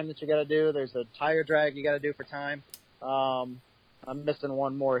for time that you got to do. There's a tire drag you got to do for time. I'm missing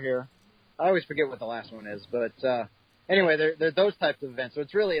one more here. I always forget what the last one is, but anyway, they're those types of events. So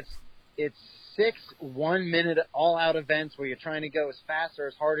it's 6 1-minute all-out events where you're trying to go as fast or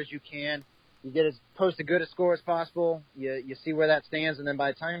as hard as you can. You get as close to good a score as possible. You see where that stands, and then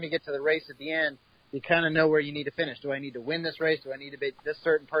by the time you get to the race at the end, you kind of know where you need to finish. Do I need to win this race? Do I need to beat this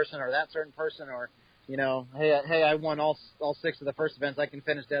certain person or that certain person? Or, hey, I won all 6 of the first events. I can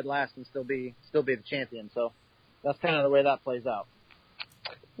finish dead last and still be the champion. So that's kind of the way that plays out.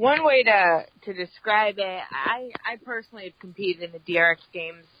 One way to describe it, I personally have competed in the DRX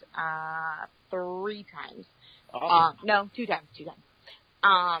games 3 times. Awesome. No, 2 times.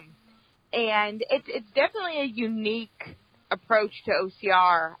 And it's definitely a unique approach to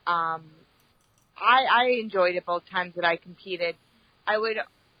OCR. I enjoyed it both times that I competed. I would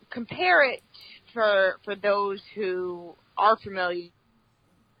compare it for those who are familiar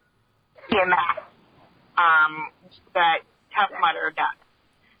with TMS, that Tough Mudder does.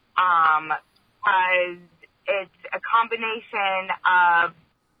 It's a combination of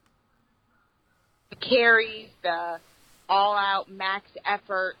the carries, the all-out max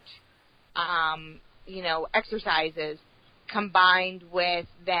effort, exercises combined with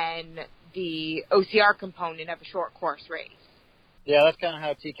then the OCR component of a short course race. Yeah, that's kind of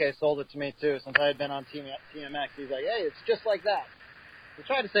how TK sold it to me too. Since I had been on TMX, he's like, "Hey, it's just like that." We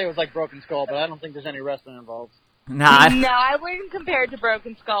tried to say it was like Broken Skull, but I don't think there's any wrestling involved. No, I wouldn't compare it to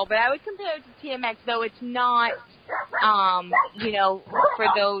Broken Skull, but I would compare it to TMX, though it's not, for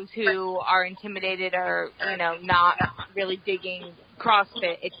those who are intimidated or, not really digging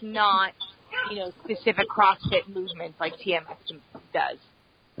CrossFit, it's not, specific CrossFit movements like TMX does.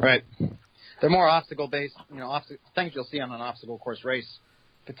 Right. They're more obstacle-based, things you'll see on an obstacle course race,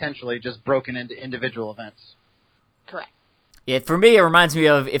 potentially just broken into individual events. Correct. Yeah, for me, it reminds me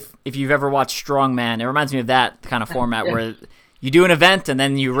of, if you've ever watched Strongman, it reminds me of that kind of format where you do an event and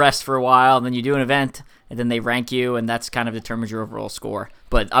then you rest for a while, and then you do an event and then they rank you, and that's kind of determines your overall score.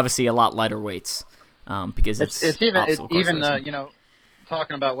 But obviously a lot lighter weights because it's even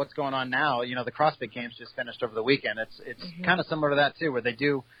talking about what's going on now. The CrossFit Games just finished over the weekend. It's kind of similar to that too, where they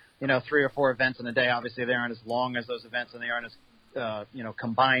do 3 or 4 events in a day. Obviously, they aren't as long as those events, and they aren't as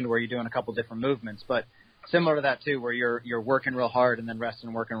combined where you're doing a couple different movements, but similar to that too, where you're working real hard and then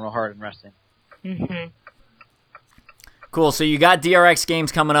resting, working real hard and resting. Mm-hmm. Cool. So you got DRX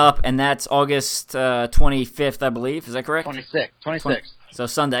games coming up, and that's August 25th, I believe. Is that correct? 26th. So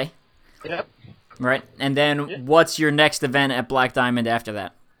Sunday. Yep. Right. And then what's your next event at Black Diamond after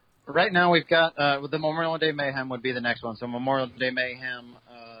that? Right now we've got the Memorial Day Mayhem would be the next one. So Memorial Day Mayhem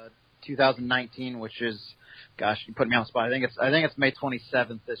 2019, which is, gosh, you put me on the spot. I think it's May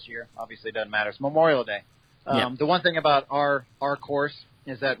 27th this year. Obviously, it doesn't matter. It's Memorial Day. The one thing about our course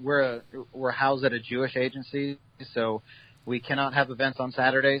is that we're housed at a Jewish agency, so we cannot have events on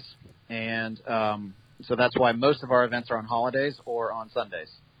Saturdays, and so that's why most of our events are on holidays or on Sundays.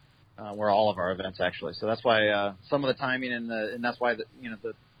 Where all of our events actually. So that's why some of the timing and that's why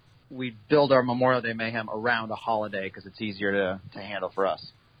we build our Memorial Day Mayhem around a holiday because it's easier to handle for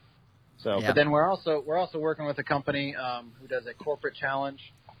us. So, But then we're also working with a company who does a corporate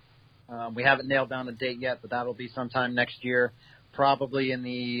challenge. We haven't nailed down a date yet, but that'll be sometime next year, probably in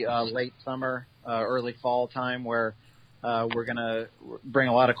the late summer, early fall time, where we're going to bring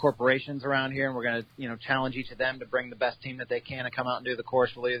a lot of corporations around here, and we're going to challenge each of them to bring the best team that they can and come out and do the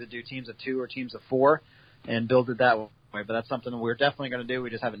course. We'll either do teams of 2 or teams of 4 and build it that way. But that's something we're definitely going to do. We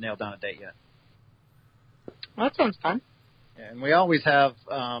just haven't nailed down a date yet. Well, that sounds fun. And we always have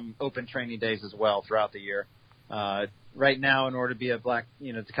open training days as well throughout the year. Right now, in order to be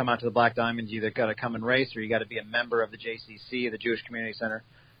to come out to the Black Diamonds, you either got to come and race or you got to be a member of the JCC, the Jewish Community Center.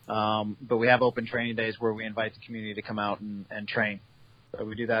 But we have open training days where we invite the community to come out and train. So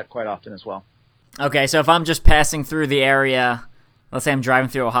we do that quite often as well. Okay, so if I'm just passing through the area, let's say I'm driving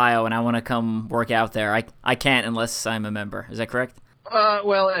through Ohio and I want to come work out there, I can't unless I'm a member. Is that correct?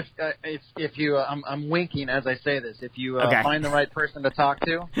 Well, if you, I'm winking as I say this. If you find the right person to talk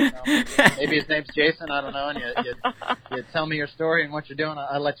to, maybe his name's Jason, I don't know, and you tell me your story and what you're doing,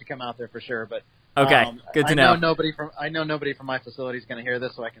 I'll let you come out there for sure. But okay, good to know. I know nobody from my facility is going to hear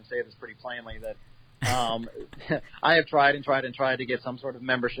this, so I can say this pretty plainly that I have tried to get some sort of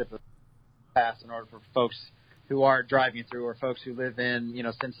membership pass in order for folks who are driving through or folks who live in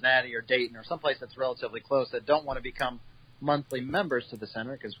Cincinnati or Dayton or someplace that's relatively close that don't want to become monthly members to the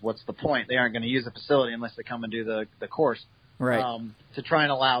center, because what's the point? They aren't going to use the facility unless they come and do the course. Right. To try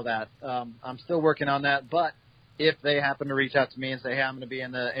and allow that. I'm still working on that, but if they happen to reach out to me and say, hey, I'm going to be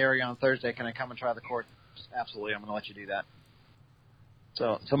in the area on Thursday, can I come and try the course? Absolutely, I'm going to let you do that.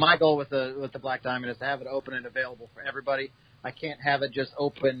 So my goal with the Black Diamond is to have it open and available for everybody. I can't have it just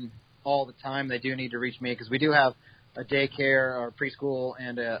open all the time. They do need to reach me because we do have a daycare or preschool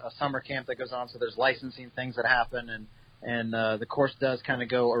and a summer camp that goes on, so there's licensing things that happen, and the course does kind of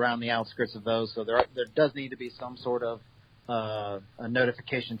go around the outskirts of those. So there does need to be some sort of a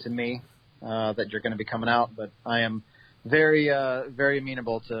notification to me that you're going to be coming out. But I am very, very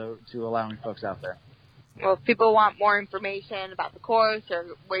amenable to allowing folks out there. Well, if people want more information about the course or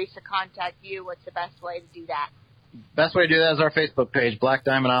ways to contact you, what's the best way to do that? Best way to do that is our Facebook page, Black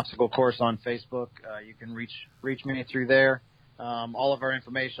Diamond Obstacle Course on Facebook. You can reach me through there. All of our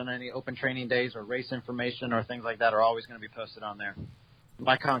information, any open training days or race information or things like that are always going to be posted on there.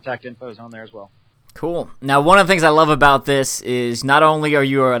 My contact info is on there as well. Cool. Now, one of the things I love about this is not only are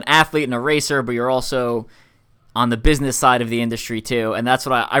you an athlete and a racer, but you're also on the business side of the industry too, and that's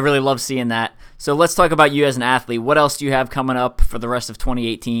what I really love seeing that. So let's talk about you as an athlete. What else do you have coming up for the rest of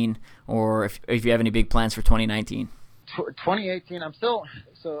 2018, or if you have any big plans for 2019? 2018, I'm still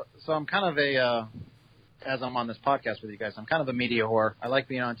so I'm kind of a as I'm on this podcast with you guys, I'm kind of a media whore. I like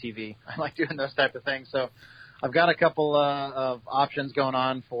being on TV. I like doing those type of things. So I've got a couple of options going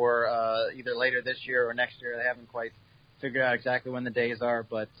on for either later this year or next year. They haven't quite figured out exactly when the days are,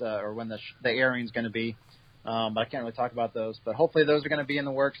 but or when the airing's going to be. But I can't really talk about those. But hopefully those are going to be in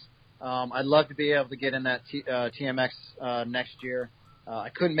the works. I'd love to be able to get in that TMX next year. I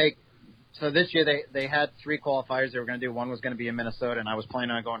couldn't make – so this year they had 3 qualifiers they were going to do. One was going to be in Minnesota, and I was planning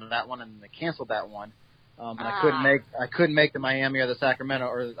on going to that one, and they canceled that one. And I couldn't make the Miami or the Sacramento,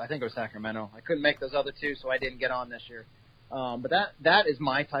 or I think it was Sacramento. I couldn't make those other 2, so I didn't get on this year. But that is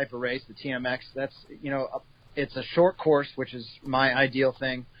my type of race, the TMX. That's it's a short course, which is my ideal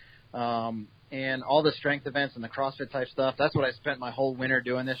thing. And all the strength events and the CrossFit type stuff, that's what I spent my whole winter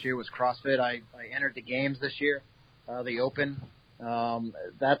doing this year was CrossFit. I entered the games this year, the Open.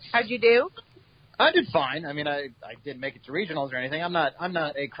 How'd you do? I did fine. I mean, I didn't make it to regionals or anything. I'm not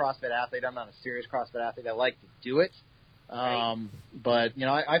a CrossFit athlete. I'm not a serious CrossFit athlete. I like to do it. But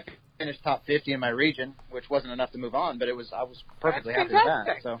I finished top 50 in my region, which wasn't enough to move on, but I was perfectly happy with that.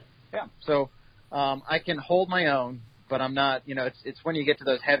 So yeah. So I can hold my own, but I'm not. It's when you get to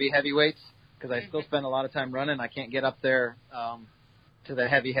those heavyweights, because I still spend a lot of time running. I can't get up there to the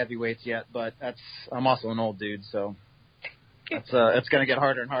heavyweights yet, but I'm also an old dude, so it's going to get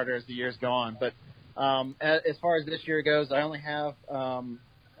harder and harder as the years go on. But as far as this year goes, I only have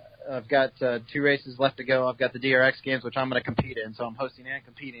I've got 2 races left to go. I've got the DRX games, which I'm going to compete in, so I'm hosting and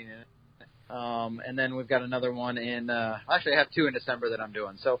competing in it. And then we've got another one actually I have 2 in December that I'm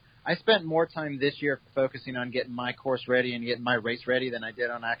doing. So I spent more time this year focusing on getting my course ready and getting my race ready than I did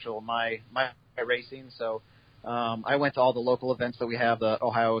on my racing. So I went to all the local events that we have, the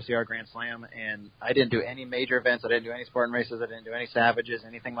Ohio OCR Grand Slam, and I didn't do any major events. I didn't do any Spartan races. I didn't do any Savages,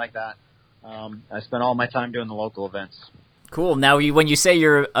 anything like that. I spent all my time doing the local events. Cool. Now, when you say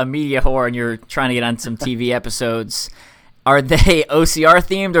you're a media whore and you're trying to get on some TV episodes, are they OCR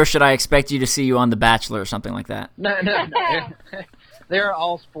themed, or should I expect you to see you on The Bachelor or something like that? No. They're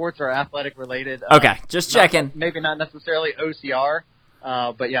all sports or athletic related. Okay, just checking. Maybe not necessarily OCR,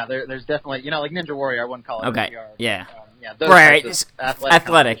 but yeah, there's definitely, like Ninja Warrior, I wouldn't call it OCR. Yeah. Those right. types of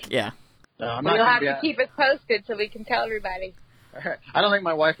Athletic, yeah. No, You'll have to keep us posted so we can tell everybody. I don't think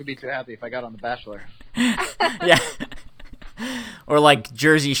my wife would be too happy if I got on The Bachelor. Yeah. Or like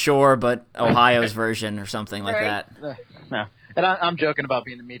Jersey Shore, but Ohio's version or something like that. No, and I'm joking about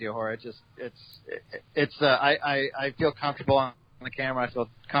being a media whore. I feel comfortable on the camera. I feel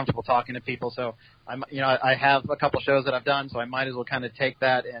comfortable talking to people. So I have a couple shows that I've done, so I might as well kind of take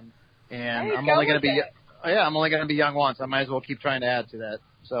that and I'm only going to be young once. I might as well keep trying to add to that.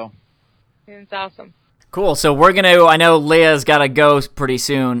 So it's awesome. Cool. So I know Leah's got to go pretty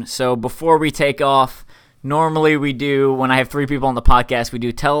soon. So before we take off, normally we do, when I have 3 people on the podcast, we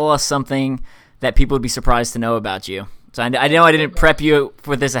do tell us something that people would be surprised to know about you. So I know I didn't prep you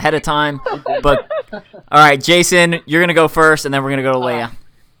for this ahead of time, but all right, Jason, you're going to go first, and then we're going to go to Leah.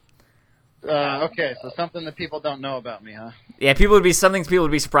 Okay, so something that people don't know about me, huh? Yeah, people would be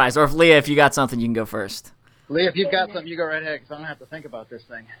surprised. Or if Leah, if you got something, you can go first. Leah, if you've got something, you go right ahead, because I don't have to think about this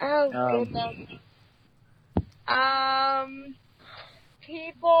thing. Oh, goodness.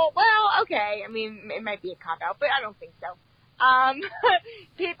 People, well, okay, I mean, it might be a cop-out, but I don't think so.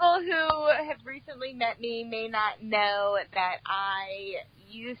 People who have recently met me may not know that I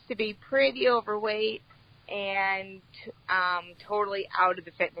used to be pretty overweight and totally out of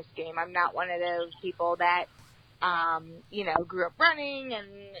the fitness game. I'm not one of those people that, grew up running and,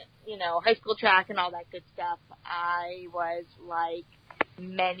 high school track and all that good stuff. I was like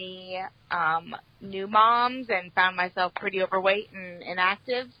many new moms and found myself pretty overweight and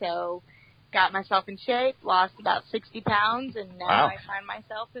inactive, so got myself in shape, lost about 60 pounds, and now I find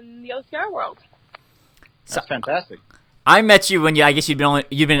myself in the OCR world. That's fantastic. I met you when I guess you'd been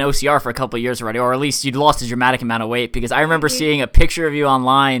in OCR for a couple of years already, or at least you'd lost a dramatic amount of weight, because I remember seeing a picture of you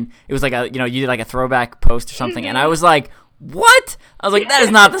online. It was like you did like a throwback post or something, and I was like, what? I was like, that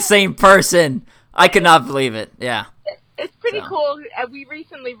is not the same person. I could not believe it. Yeah. It's pretty cool. We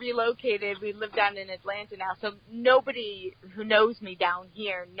recently relocated. We live down in Atlanta now, so nobody who knows me down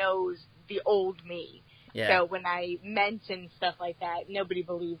here knows the old me. Yeah. So when I mention stuff like that, nobody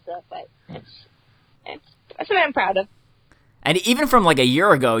believes it, but that's what I'm proud of. And even from like a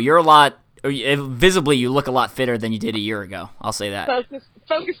year ago, visibly you look a lot fitter than you did a year ago. I'll say that.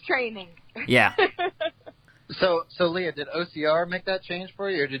 Focus training. Yeah. So Leah, did OCR make that change for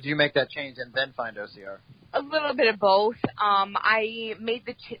you, or did you make that change and then find OCR? A little bit of both. I made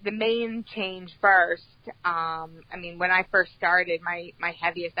the main change first. When I first started, my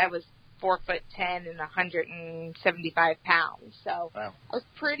heaviest, I was 4'10" and 175 pounds. So I was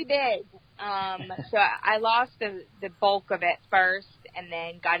pretty big. So I lost the bulk of it first, and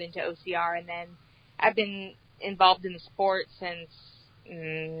then got into OCR, and then I've been involved in the sport since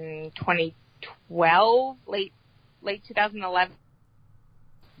 2012, late 2011.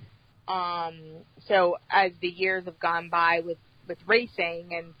 So as the years have gone by with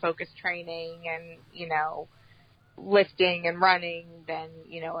racing and focus training and, lifting and running, then,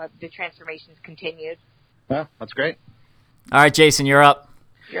 the transformation's continued. Well, that's great. All right, Jason, you're up.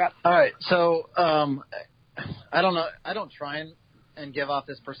 You're up. All right. So, I don't know. I don't try and give off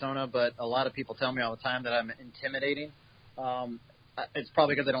this persona, but a lot of people tell me all the time that I'm intimidating. It's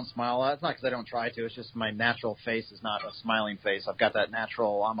probably because I don't smile a lot. It's not because I don't try to. It's just my natural face is not a smiling face. I've got that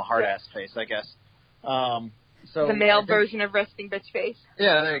natural, I'm a hard-ass face, I guess. So the male version of resting bitch face.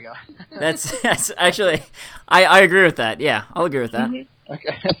 Yeah, there you go. That's actually, I agree with that. Yeah, I'll agree with that. Mm-hmm.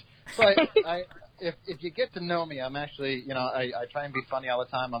 Okay. So if you get to know me, I'm actually, I try and be funny all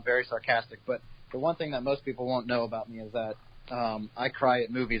the time. I'm very sarcastic. But the one thing that most people won't know about me is that I cry at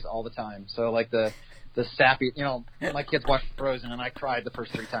movies all the time. So like the sappy, my kids watched Frozen, and I cried the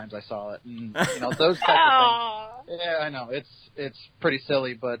first 3 times I saw it. And, those types of things. Yeah, I know. It's pretty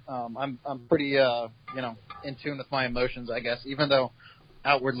silly, but I'm pretty, in tune with my emotions, I guess, even though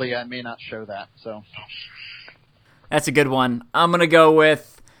outwardly I may not show that. So that's a good one. I'm going to go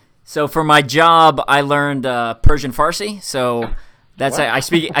with, so for my job, I learned Persian Farsi. So That's I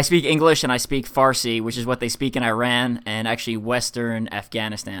speak English and I speak Farsi, which is what they speak in Iran and actually Western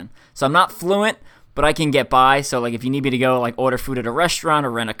Afghanistan. So I'm not fluent, but I can get by. So like if you need me to go like order food at a restaurant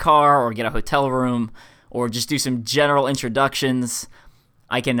or rent a car or get a hotel room or just do some general introductions,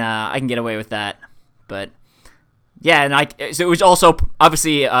 I can get away with that. But yeah, and so it was also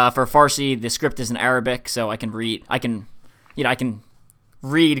obviously for Farsi the script is in Arabic, so I can read. I can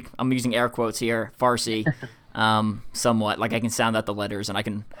read. I'm using air quotes here. Farsi. Somewhat like I can sound out the letters, and I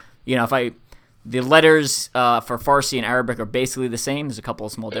can, the letters for Farsi and Arabic are basically the same. There's a couple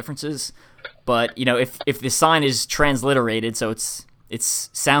of small differences, but if the sign is transliterated, so it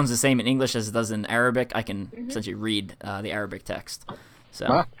sounds the same in English as it does in Arabic, I can essentially read the Arabic text.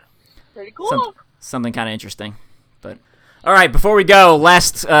 So pretty cool. Something kind of interesting. But all right, before we go,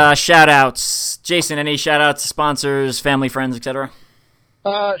 last shout outs. Jason, any shout outs to sponsors, family, friends, etc.?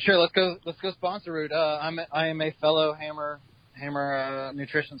 Sure. Let's go sponsor route. I am a fellow Hammer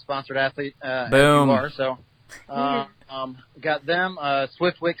Nutrition sponsored athlete. Boom. As you are, so got them.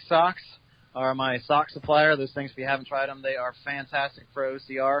 Swiftwick socks are my sock supplier. Those things, if you haven't tried them, they are fantastic for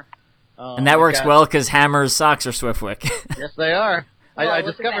OCR. And that works well because Hammer's socks are Swiftwick. Yes, they are. I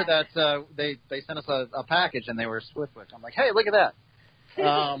discovered that they sent us a package and they were Swiftwick. I'm like, hey, look at that. 2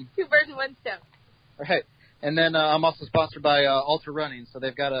 birds with 1 stone. Right. And then I'm also sponsored by Ultra Running, so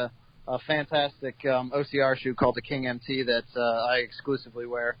they've got a fantastic OCR shoe called the King MT that I exclusively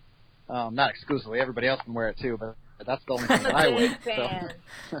wear. Not exclusively, everybody else can wear it too, but that's the only thing that I wear. I'm a big fan.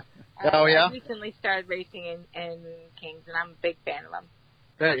 So. Oh yeah. I recently started racing in Kings, and I'm a big fan of them.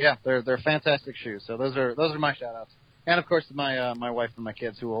 Yeah, they're fantastic shoes. So those are my shout outs. And of course my wife and my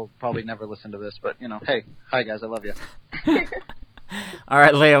kids, who will probably never listen to this, but hey, hi guys, I love you. All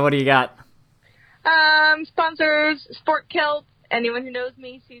right, Leah, what do you got? Sponsors, Sport Kilt. Anyone who knows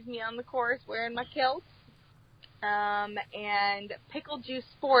me sees me on the course wearing my kilt. And Pickle Juice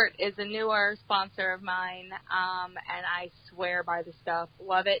Sport is a newer sponsor of mine, and I swear by the stuff.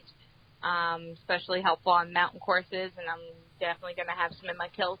 Love it. Especially helpful on mountain courses, and I'm definitely going to have some in my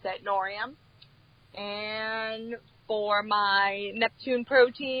kilt at Norium. And for my Neptune Pro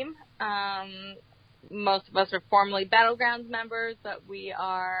team, most of us are formerly Battlegrounds members, but we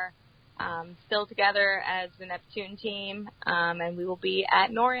are still together as the Neptune team, and we will be at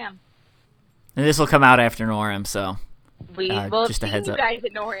Norium. And this will come out after Norium, so we will just a see heads you up. guys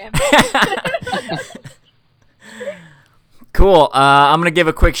at Norium. Cool. I'm going to give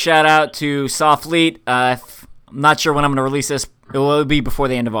a quick shout out to Sofleet. I'm not sure when I'm going to release this. It will be before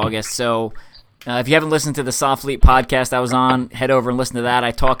the end of August. So if you haven't listened to the Sofleet podcast I was on, head over and listen to that. I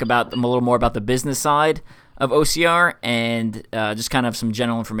talk about them a little more about the business side of OCR and just kind of some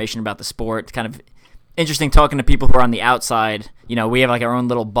general information about the sport. It's kind of interesting talking to people who are on the outside. We have like our own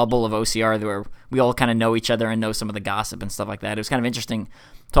little bubble of OCR where we all kind of know each other and know some of the gossip and stuff like that. It was kind of interesting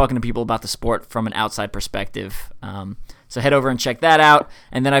talking to people about the sport from an outside perspective. So head over and check that out.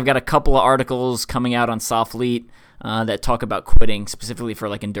 And then I've got a couple of articles coming out on Sofleet that talk about quitting, specifically for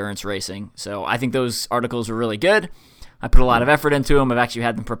like endurance racing. So I think those articles were really good. I put a lot of effort into them. I've actually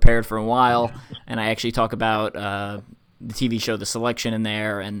had them prepared for a while, and I actually talk about the TV show The Selection in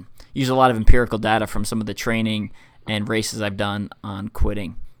there and use a lot of empirical data from some of the training and races I've done on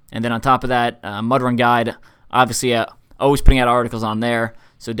quitting. And then on top of that, Mud Run Guide, obviously always putting out articles on there,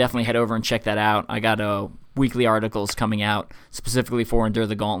 so definitely head over and check that out. I got weekly articles coming out specifically for Endure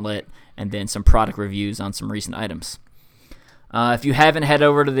the Gauntlet, and then some product reviews on some recent items. If you haven't head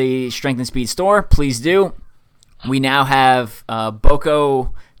over to the Strength and Speed store, please do. We now have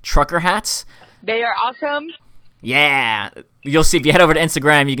Boko trucker hats. They are awesome. Yeah. You'll see, if you head over to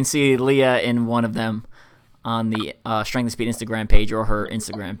Instagram, you can see Leah in one of them on the Strength and Speed Instagram page or her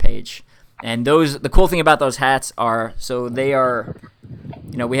Instagram page. And the cool thing about those hats are, so they are,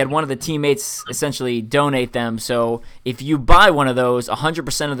 we had one of the teammates essentially donate them. So if you buy one of those,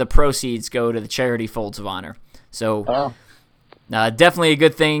 100% of the proceeds go to the charity Folds of Honor. So definitely a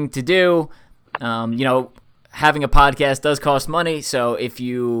good thing to do. Having a podcast does cost money. So if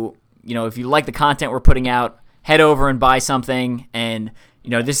you like the content we're putting out, head over and buy something. And,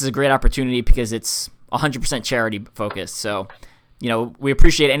 this is a great opportunity because it's 100% charity focused. So, we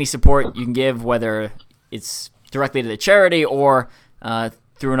appreciate any support you can give, whether it's directly to the charity or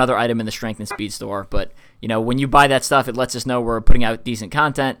through another item in the Strength and Speed store. But, when you buy that stuff, it lets us know we're putting out decent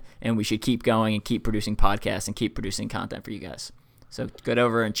content and we should keep going and keep producing podcasts and keep producing content for you guys. So go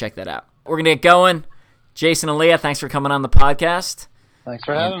over and check that out. We're going to get going. Jason and Leah, thanks for coming on the podcast. Thanks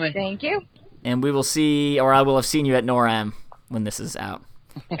for having me. Thank you. And we will see, or I will have seen you at NORAM when this is out.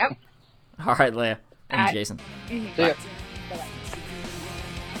 Yep. All right, Leah and Jason. Mm-hmm. See ya.